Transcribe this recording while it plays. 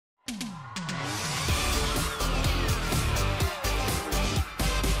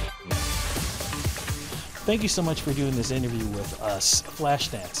Thank you so much for doing this interview with us.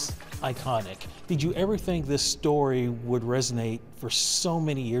 Flashdance, iconic. Did you ever think this story would resonate for so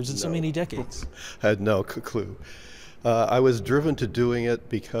many years and so many decades? I had no clue. I was driven to doing it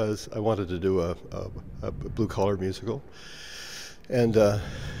because I wanted to do a blue-collar musical, and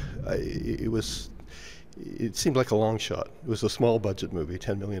it seemed like a long shot. It was a small-budget movie,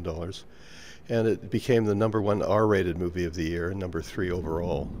 $10 million, and it became the #1 R-rated movie of the year and #3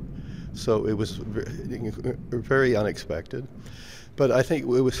 overall. So it was very unexpected. But I think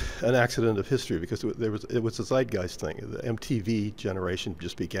it was an accident of history because it was a zeitgeist thing. The MTV generation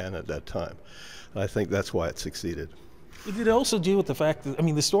just began at that time. And I think that's why it succeeded. Did it also do with the fact that, I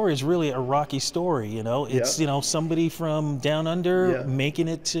mean, the story is really a Rocky story, you know? It's, you know, somebody from down under making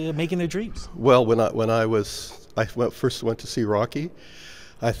their dreams. Well, when I first went to see Rocky,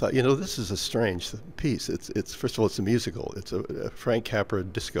 I thought, you know, this is a strange piece. It's first of all, it's a musical. It's a Frank Capra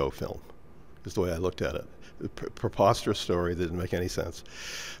disco film, is the way I looked at it. A preposterous story that didn't make any sense,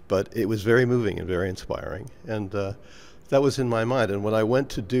 but it was very moving and very inspiring, and that was in my mind. And when I wanted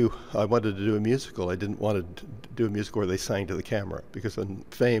to do a musical. I didn't want to do a musical where they sang to the camera, because in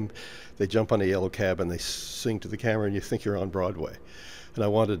Fame, they jump on a yellow cab and they sing to the camera, and you think you're on Broadway. And I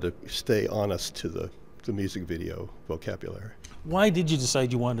wanted to stay honest to the music video vocabulary. Why did you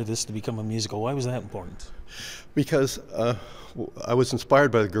decide you wanted this to become a musical? Why was that important? Because I was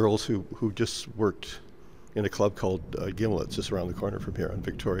inspired by the girls who just worked in a club called Gimlet's, just around the corner from here on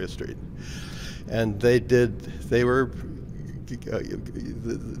Victoria Street. And there's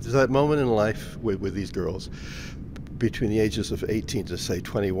that moment in life with these girls between the ages of 18 to say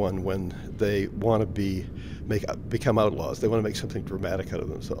 21 when they want to become outlaws. They want to make something dramatic out of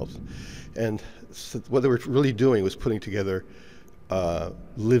themselves. And so what they were really doing was putting together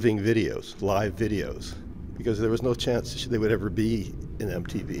living videos, live videos, because there was no chance they would ever be in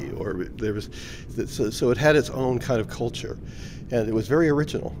MTV, or there was, so it had its own kind of culture, and it was very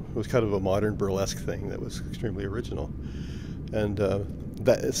original. It was kind of a modern burlesque thing that was extremely original, and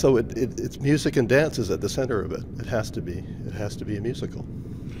so it's music and dance is at the center of it. It has to be a musical.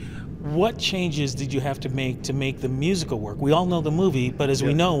 What changes did you have to make the musical work? We all know the movie, but as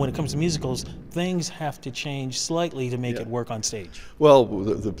we know, when it comes to musicals, things have to change slightly to make it work on stage. Well,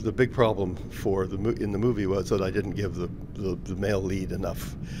 the big problem in the movie was that I didn't give the male lead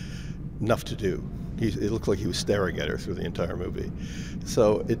enough to do. It looked like he was staring at her through the entire movie.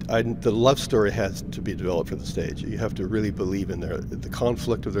 So the love story has to be developed for the stage. You have to really believe in the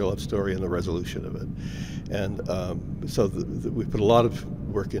conflict of their love story and the resolution of it. And so we put a lot of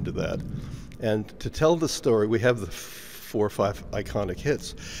work into that. And to tell the story, we have the 4 or 5 iconic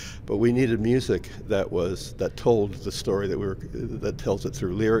hits, but we needed music that told the story that tells it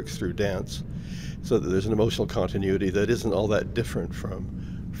through lyrics, through dance, so that there's an emotional continuity that isn't all that different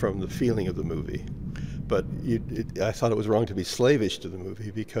from the feeling of the movie. But I thought it was wrong to be slavish to the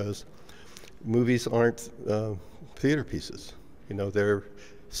movie, because movies aren't theater pieces. You know, they're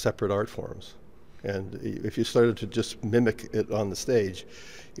separate art forms. And if you started to just mimic it on the stage,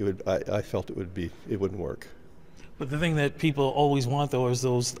 I felt it wouldn't work. But the thing that people always want, though, is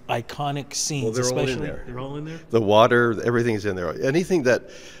those iconic scenes. Well, they're especially all in there. They're all in there? The water, everything's in there. Anything that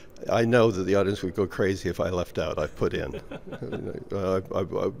I know that the audience would go crazy if I left out, I've put in. I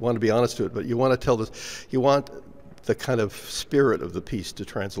want to be honest to it, but you want to tell this, you want the kind of spirit of the piece to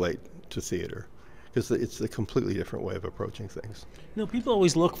translate to theater, because it's a completely different way of approaching things. You know, people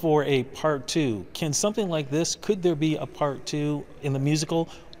always look for a part 2. Can something like this, could there be a part 2 in the musical,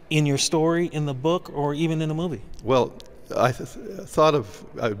 in your story, in the book, or even in a movie? Well, I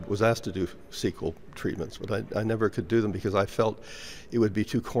was asked to do sequel treatments, but I never could do them because I felt it would be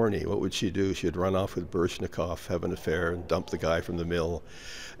too corny. What would she do? She'd run off with Baryshnikov, have an affair, and dump the guy from the mill.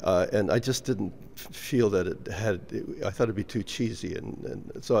 And I just didn't feel that I thought it'd be too cheesy,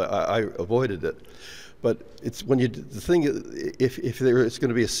 and so I avoided it. But it's the thing, if there is going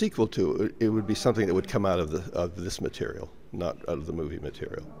to be a sequel to it, it would be something that would come out of this material, not out of the movie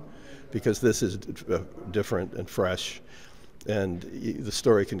material, because this is different and fresh, and the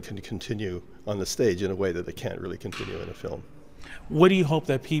story can continue on the stage in a way that it can't really continue in a film. What do you hope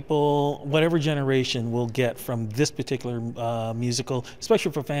that people, whatever generation, will get from this particular musical,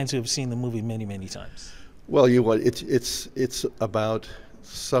 especially for fans who have seen the movie many, many times? Well, it's about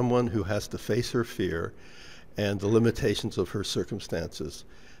someone who has to face her fear and the limitations of her circumstances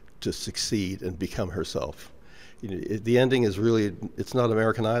to succeed and become herself. You know, the ending is really, it's not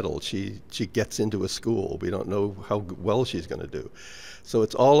American Idol. She gets into a school. We don't know how well she's going to do. So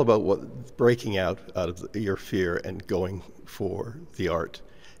it's all about breaking out of your fear and going for the art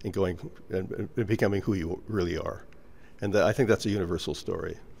and going and becoming who you really are. And I think that's a universal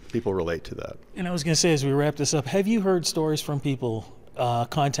story. People relate to that. And I was going to say, as we wrap this up, have you heard stories from people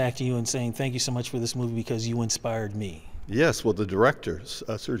contacting you and saying, thank you so much for this movie because you inspired me? Yes, well, the director,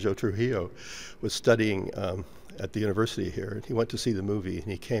 Sergio Trujillo, was studying at the university here, and he went to see the movie, and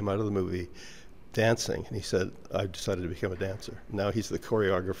he came out of the movie dancing, and he said, I've decided to become a dancer. Now he's the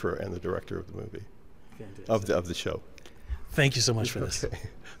choreographer and the director of the movie, of the show. Thank you so much for this. Okay.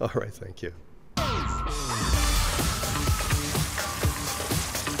 All right, thank you.